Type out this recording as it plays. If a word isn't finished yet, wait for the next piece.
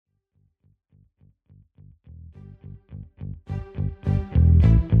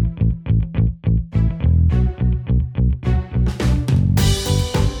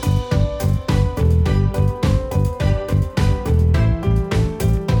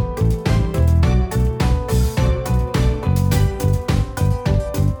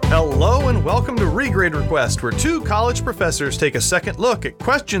welcome to Regrade Request, where two college professors take a second look at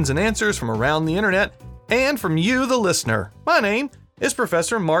questions and answers from around the internet and from you, the listener. My name is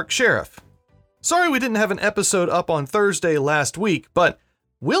Professor Mark Sheriff. Sorry we didn't have an episode up on Thursday last week, but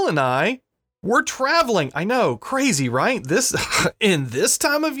Will and I were traveling. I know, crazy, right? This in this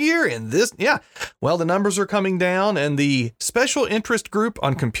time of year, Well, the numbers are coming down, and the Special Interest Group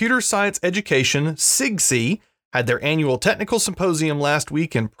on Computer Science Education, SIGSE, had their annual technical symposium last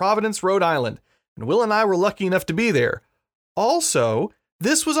week in Providence, Rhode Island, and Will and I were lucky enough to be there. Also,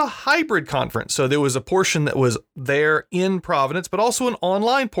 this was a hybrid conference, so there was a portion that was there in Providence, but also an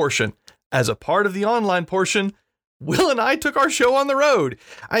online portion. As a part of the online portion, Will and I took our show on the road.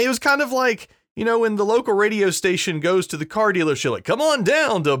 It was kind of like, when the local radio station goes to the car dealership, like, come on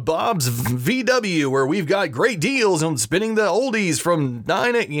down to Bob's VW, where we've got great deals on spinning the oldies from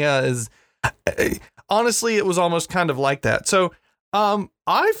 9. Honestly, it was almost kind of like that. So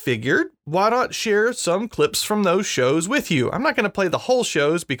I figured, why not share some clips from those shows with you? I'm not going to play the whole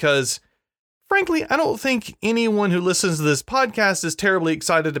shows because, frankly, I don't think anyone who listens to this podcast is terribly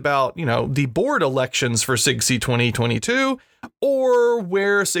excited about, the board elections for SIGSE 2022 or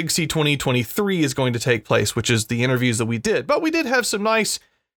where SIGSE 2023 is going to take place, which is the interviews that we did. But we did have some nice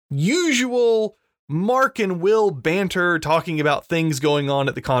usual Mark and Will banter talking about things going on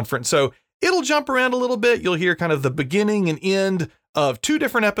at the conference. So it'll jump around a little bit. You'll hear kind of the beginning and end of two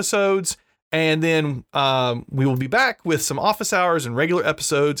different episodes. And then we will be back with some office hours and regular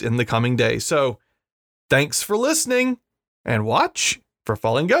episodes in the coming days. So thanks for listening and watch for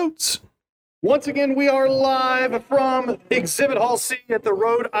Falling Goats. Once again, we are live from Exhibit Hall C at the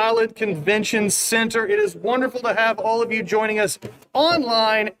Rhode Island Convention Center. It is wonderful to have all of you joining us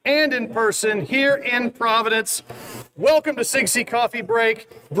online and in person here in Providence. Welcome to SIGSE Coffee Break,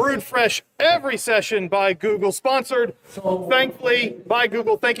 brewed fresh every session by Google, sponsored, thankfully, by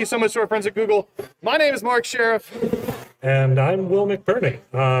Google. Thank you so much to our friends at Google. My name is Mark Sheriff. And I'm Will McBurney.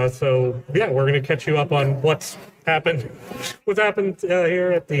 We're going to catch you up on what's happened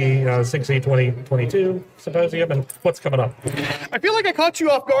here at the SIGSE 2022 symposium and what's coming up. I feel like I caught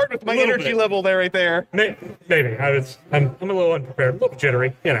you off guard with my energy level there, right there. Maybe. I'm a little unprepared, a little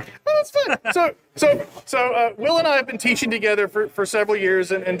jittery, Oh, that's fine. So Will and I have been teaching together for several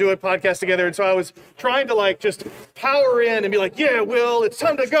years and doing podcasts together. And so I was trying to just power in and be like, yeah, Will, it's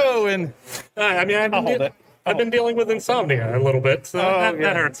time to go. And I'll hold it. I've been dealing with insomnia a little bit, so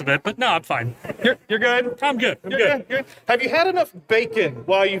that hurts a bit, but no, I'm fine. You're good? I'm good. I'm good. Have you had enough bacon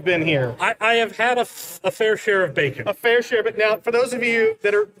while you've been here? I have had a fair share of bacon. A fair share, but now, for those of you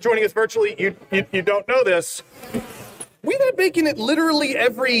that are joining us virtually, you don't know this. We've had bacon at literally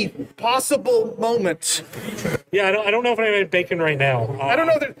every possible moment. Yeah, I don't know if I made bacon right now. I don't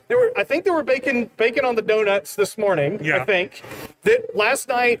know. I think there were bacon on the donuts this morning. Yeah. I think that last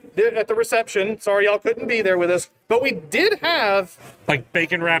night at the reception. Sorry, y'all couldn't be there with us, but we did have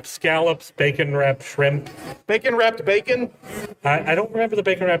bacon wrapped scallops, bacon wrapped shrimp, bacon wrapped bacon. I don't remember the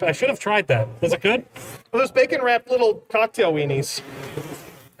bacon wrap. I should have tried that. Was it good? Well, those bacon wrapped little cocktail weenies.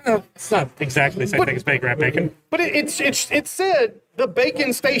 It's not exactly the same thing as bacon wrapped bacon. But it said the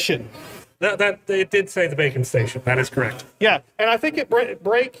bacon station. That it did say the bacon station. That is correct. Yeah, and I think at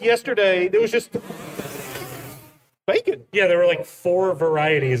break yesterday there was just bacon. Yeah, there were 4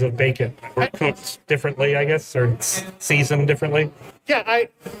 varieties of bacon that were cooked differently, I guess, or seasoned differently. Yeah,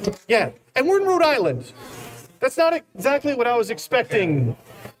 and we're in Rhode Island. That's not exactly what I was expecting.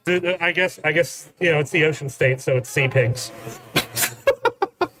 I guess it's the ocean state, so it's sea pigs.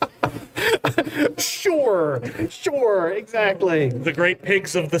 Sure, exactly. The great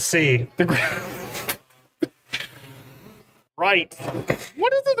pigs of the sea. Right.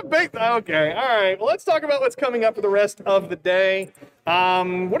 What is the big? Okay, all right. Well, let's talk about what's coming up for the rest of the day.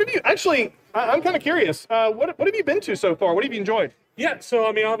 What have you actually? I'm kind of curious. What have you been to so far? What have you enjoyed? Yeah. So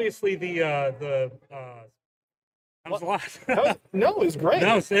obviously that was a lot. No, it was great.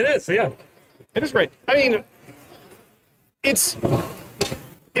 No, it is. Yeah, it is great.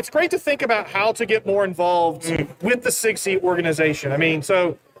 It's great to think about how to get more involved with the SIGSE organization. I'm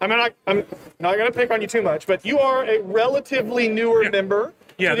not going to pick on you too much, but you are a relatively newer member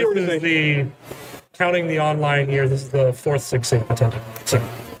to the organization. Counting the online year, this is the 4th SIGSE attended. So.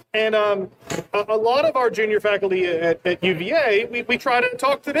 And a lot of our junior faculty at UVA, we try to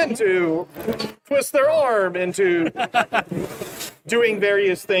talk them into, twist their arm into doing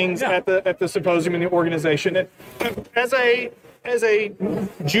various things at the symposium in the organization. And as a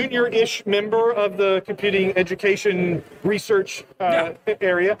junior-ish member of the computing education research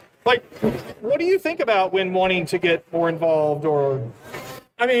area, what do you think about when wanting to get more involved? Or,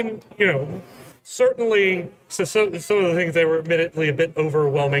 certainly, so some of the things they were admittedly a bit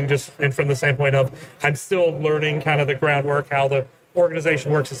overwhelming, just and from the standpoint of I'm still learning kind of the groundwork, how the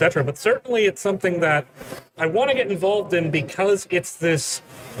organization works, etc. But certainly, it's something that I want to get involved in because it's this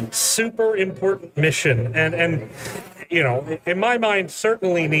super important mission, and you know, in my mind,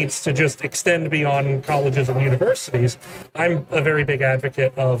 certainly needs to just extend beyond colleges and universities. I'm a very big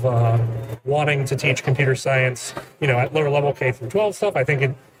advocate of wanting to teach computer science, you know, at lower level K through 12 stuff. I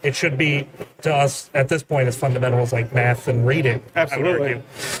think it should be to us at this point as fundamentals like math and reading. Absolutely.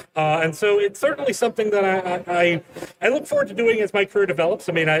 And so it's certainly something that I look forward to doing as my career develops.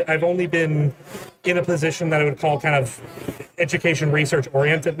 I mean, I've only been in a position that I would call kind of education research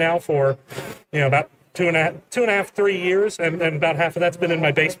oriented now for, you know, about two and a half, 3 years, and about half of that's been in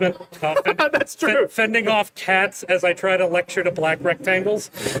my basement. That's true. Fending off cats as I try to lecture to black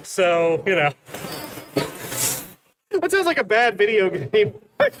rectangles. So, you know. That sounds like a bad video game.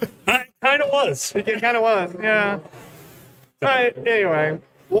 I kind of was. It kind of was, yeah. All right, anyway.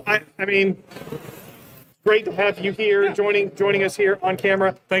 Well, I mean, great to have you here, joining us here on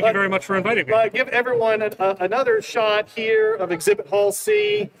camera. Thank you very much for inviting me. Give everyone another shot here of Exhibit Hall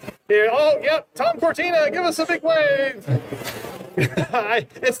C. Here. Oh, yep, Tom Cortina, give us a big wave.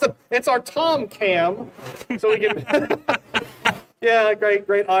 It's our Tom cam, so we can. Yeah,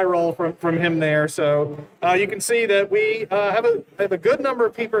 great eye roll from him there. So you can see that we have a good number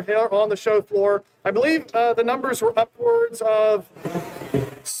of people here on the show floor. I believe the numbers were upwards of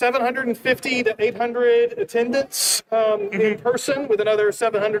 750 to 800 attendants in person, with another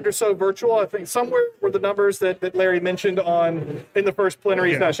 700 or so virtual. I think somewhere were the numbers that Larry mentioned in the first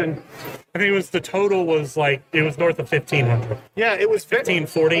plenary session. I think the total was like, it was north of 1,500. Yeah, it was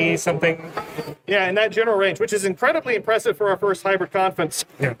 1,540 something. Yeah, in that general range, which is incredibly impressive for our first hybrid conference.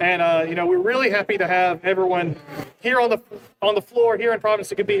 Yeah. And you know, we're really happy to have everyone here on the floor here in Providence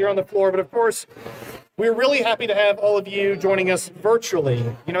that could be here on the floor. But of course, we're really happy to have all of you joining us virtually.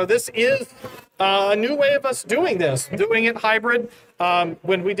 You know, this is a new way of us doing it hybrid.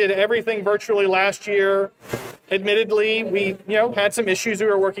 When we did everything virtually last year, admittedly, we had some issues we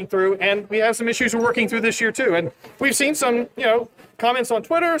were working through, and we have some issues we're working through this year too. And we've seen some, comments on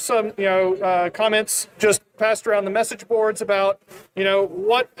Twitter, some, comments just passed around the message boards about,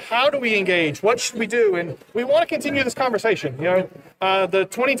 how do we engage? What should we do? And we want to continue this conversation. The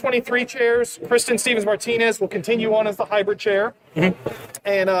 2023 chairs, Kristen Stevens-Martinez will continue on as the hybrid chair. Mm-hmm.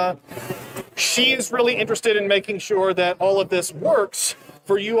 And she is really interested in making sure that all of this works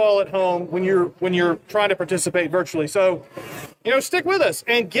for you all at home when you're trying to participate virtually. So, stick with us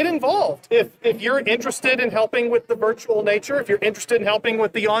and get involved. If you're interested in helping with the virtual nature, if you're interested in helping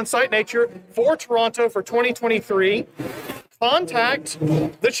with the on-site nature for Toronto for 2023, contact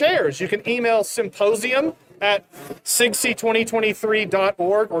the chairs. You can email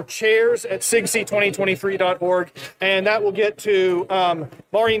symposium@sigc2023.org or chairs@sigc2023.org, and that will get to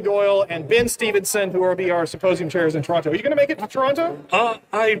Maureen Doyle and Ben Stevenson, who will be our symposium chairs in Toronto. Are you going to make it to Toronto? I'm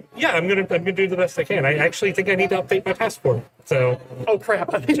gonna do the best I can. I actually think I need to update my passport. So. Oh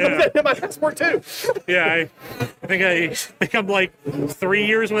crap! I need to update my passport too. Yeah, I think I'm like 3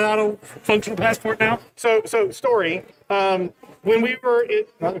 years without a functional passport now. So story. When we were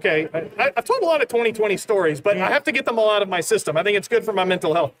I've told a lot of 2020 stories, but I have to get them all out of my system. I think it's good for my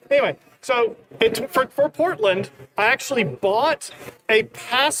mental health. Anyway, so for Portland, I actually bought a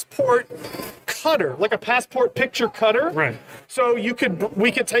passport cutter, like a passport picture cutter. Right. So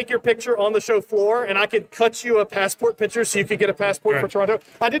we could take your picture on the show floor, and I could cut you a passport picture so you could get a passport for Toronto.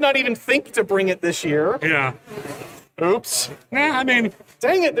 I did not even think to bring it this year. Yeah. Oops. Nah, I mean,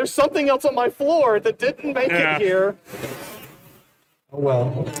 dang it! There's something else on my floor that didn't make it here. Oh,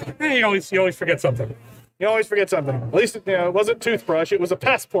 well. Hey, you always forget something. You always forget something. At least it wasn't toothbrush. It was a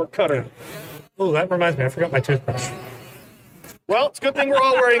passport cutter. Oh, that reminds me. I forgot my toothbrush. Well, it's a good thing we're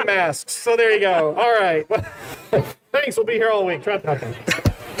all wearing masks. So there you go. All right. Thanks. We'll be here all week.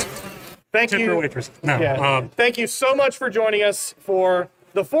 Thank you. Waitress. No. Yeah. Thank you so much for joining us for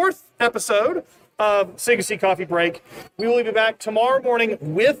the 4th episode of SIGC Coffee Break. We will be back tomorrow morning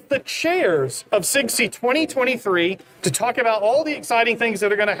with the chairs of SIGC 2023 to talk about all the exciting things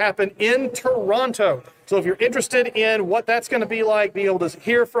that are going to happen in Toronto. So if you're interested in what that's going to be like, be able to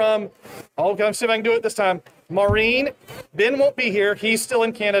hear from, I'll see if I can do it this time, Maureen. Ben won't be here. He's still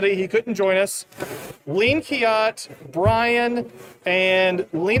in Canada. He couldn't join us. Lean Kiat, Brian, and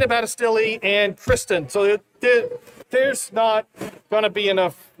Lena Battistilli, and Kristen. So there's not going to be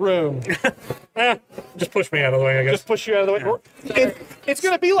enough room. Just push me out of the way, I guess. Just push you out of the way. Yeah. It's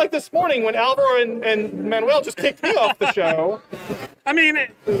going to be like this morning when Alvaro and Manuel just kicked me off the show. I mean,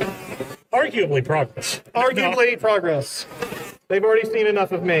 arguably progress. Progress. They've already seen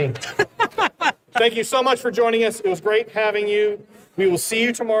enough of me. Thank you so much for joining us. It was great having you. We will see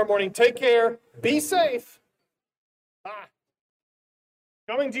you tomorrow morning. Take care. Be safe. Bye.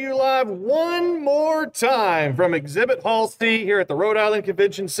 Coming to you live one more time from Exhibit Hall C here at the Rhode Island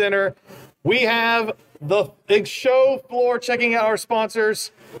Convention Center. We have the big show floor checking out our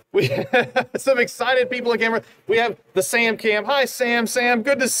sponsors. We have some excited people on camera. We have the Sam Cam. Hi, Sam. Sam,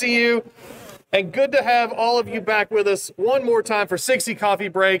 good to see you. And good to have all of you back with us one more time for 60 Coffee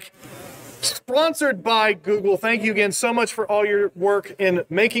Break. Sponsored by Google. Thank you again so much for all your work in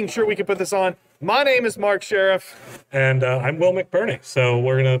making sure we can put this on. My name is Mark Sheriff. And I'm Will McBurney. So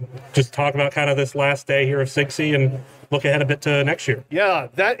we're going to just talk about kind of this last day here of 60 and look ahead a bit to next year. Yeah,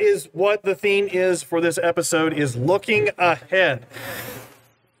 that is what the theme is for this episode, is looking ahead.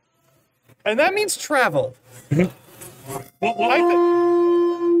 And that means travel. That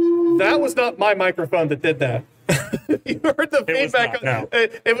was not my microphone that did that. You heard the feedback. No.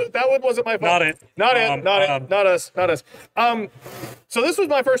 That one wasn't my fault. Not us. So this was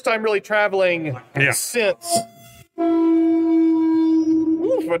my first time really traveling since. Oofa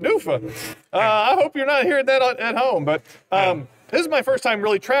doofa. I hope you're not hearing that at home, but this is my first time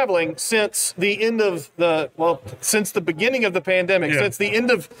really traveling since the end of since the beginning of the pandemic, since the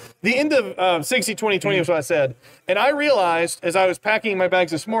end of 60 2020 is what I said. And I realized as I was packing my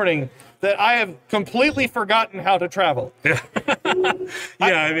bags this morning that I have completely forgotten how to travel.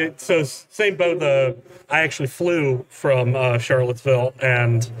 I mean, so same boat. I actually flew from Charlottesville,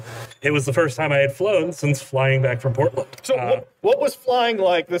 and it was the first time I had flown since flying back from Portland. So what was flying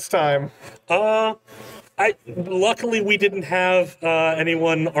like this time? Luckily, we didn't have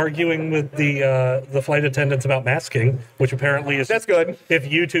anyone arguing with the flight attendants about masking, which apparently is... That's good. If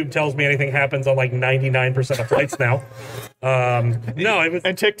YouTube tells me anything happens on like 99% of flights now. No, it was...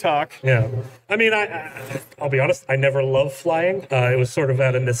 And TikTok. Yeah. I mean, I'll be honest, I never loved flying. It was sort of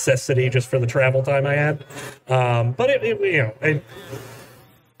out of necessity just for the travel time I had. But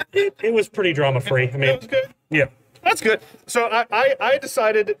it was pretty drama-free. I mean, It was good? Yeah. That's good. So I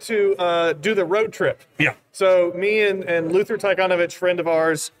decided to do the road trip. Yeah. So me and Luther Tykonovich, friend of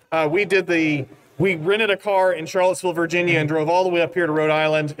ours, we rented a car in Charlottesville, Virginia, and drove all the way up here to Rhode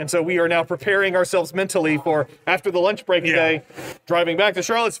Island. And so we are now preparing ourselves mentally for after the lunch break today, driving back to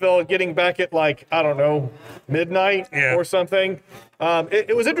Charlottesville and getting back at midnight or something.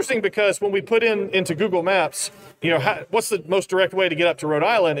 It was interesting because when we put into Google Maps, what's the most direct way to get up to Rhode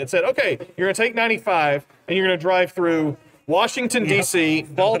Island? It said, okay, you're going to take 95 and you're going to drive through Washington, D.C.,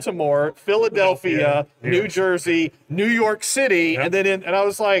 Baltimore, Philadelphia, New Jersey, New York City, and then and I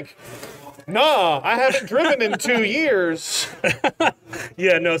was like, nah, I haven't driven in 2 years.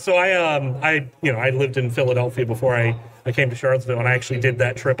 Yeah, no. So I lived in Philadelphia before I came to Charlottesville, and I actually did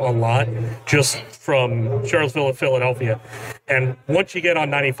that trip a lot, just from Charlottesville to Philadelphia. And once you get on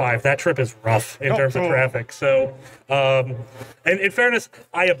 95, that trip is rough in terms of traffic. So, and in fairness,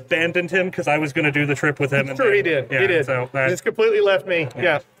 I abandoned him because I was going to do the trip with him. Sure, he did. Yeah, he did. So He just completely left me.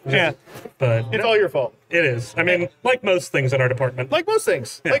 Yeah. But It's all your fault. it is. I mean, like most things in our department. Like most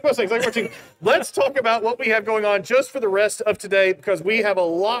things. Let's talk about what we have going on just for the rest of today, because we have a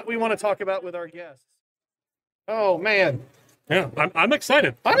lot we want to talk about with our guests. Oh, man. Yeah, I'm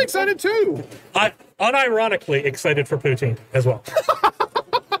excited. I'm excited, too. I'm unironically excited for poutine as well.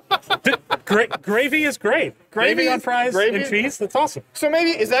 Gravy is great. Gravy on fries and cheese, that's awesome. So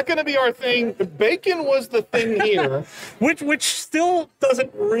maybe, is that going to be our thing? Bacon was the thing here. Which still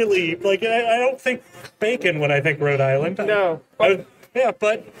doesn't really, I don't think bacon when I think Rhode Island. No. But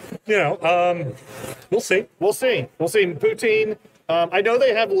we'll see. We'll see. Poutine. I know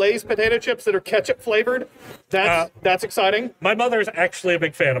they have Lay's potato chips that are ketchup flavored. That's exciting. My mother's actually a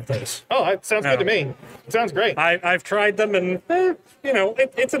big fan of those. Oh, it sounds good to me. It sounds great. I've tried them, and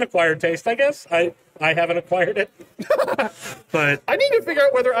it's an acquired taste, I guess. I haven't acquired it, but I need to figure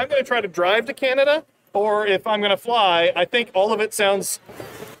out whether I'm going to try to drive to Canada or if I'm going to fly. I think all of it sounds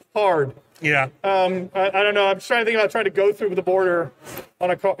hard. yeah. I don't know. I'm just trying to think about trying to go through the border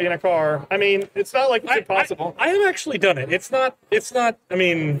in a car. I mean, it's not like it's impossible. I have actually done it. It's not, I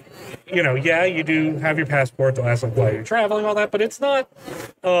mean, you do have your passport to last while you're traveling, all that, but it's not,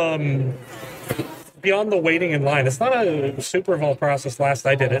 beyond the waiting in line. It's not a super involved process. Last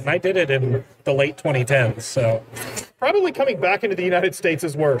I did it, and I did it in the late 2010s, so. Probably coming back into the United States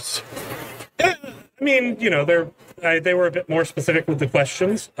is worse. I mean, they were a bit more specific with the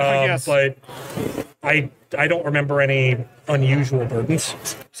questions, Yes. but I don't remember any unusual burdens.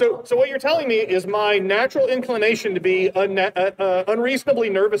 So what you're telling me is my natural inclination to be unreasonably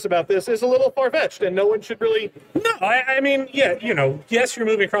nervous about this is a little far-fetched, and no one should really... No, I mean, yeah, yes, you're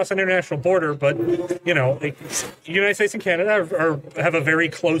moving across an international border, but, the United States and Canada have a very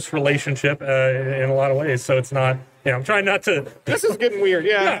close relationship in a lot of ways, so it's not... I'm trying not to. This is getting weird,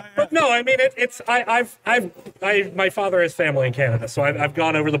 yeah. But no, I mean my father has family in Canada, so I've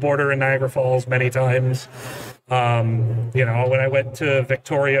gone over the border in Niagara Falls many times. When I went to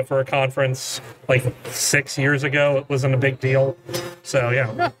Victoria for a conference like 6 years ago, it wasn't a big deal. So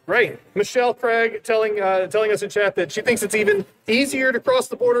yeah. Great. Michelle Craig telling us in chat that she thinks it's even easier to cross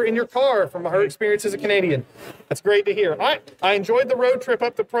the border in your car from her experience as a Canadian. That's great to hear. I enjoyed the road trip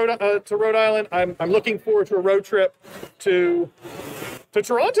up to Rhode Island. I'm looking forward to a road trip to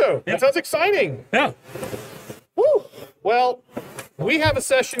Toronto. Yeah. That sounds exciting. Yeah. Woo. Well, we have a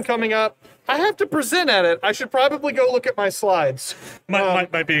session coming up. I have to present at it. I should probably go look at my slides.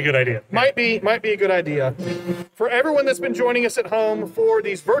 Might be a good idea. Might be a good idea. For everyone that's been joining us at home for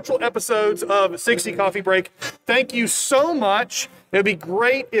these virtual episodes of 60 Coffee Break, thank you so much. It would be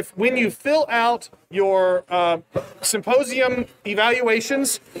great if when you fill out your symposium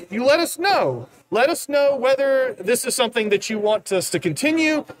evaluations, you let us know. Let us know whether this is something that you want us to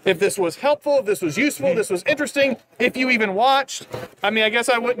continue, if this was helpful, if this was useful, if this was interesting, if you even watched. I mean, I guess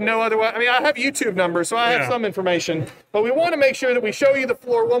I wouldn't know otherwise. I mean, I have YouTube numbers, so I have some information. But we want to make sure that we show you the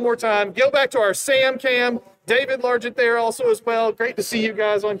floor one more time. Go back to our Sam Cam. David Largent there also as well. Great to see you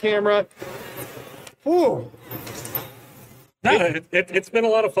guys on camera. Whew. No, it's been a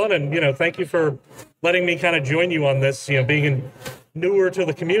lot of fun, and thank you for letting me kind of join you on this. Being newer to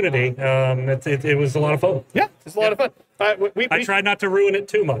the community, it was a lot of fun. Yeah, it's a lot of fun. I tried not to ruin it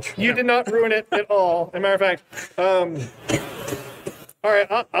too much. You did not ruin it at all. As a matter of fact, all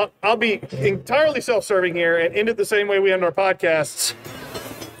right, I'll be entirely self-serving here and end it the same way we end our podcasts.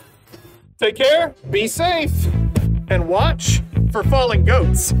 Take care, be safe, and watch for falling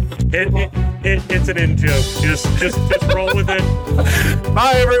goats. It's an in-joke. Just roll with it.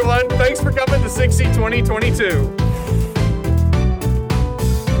 Bye, everyone. Thanks for coming to 60 2022.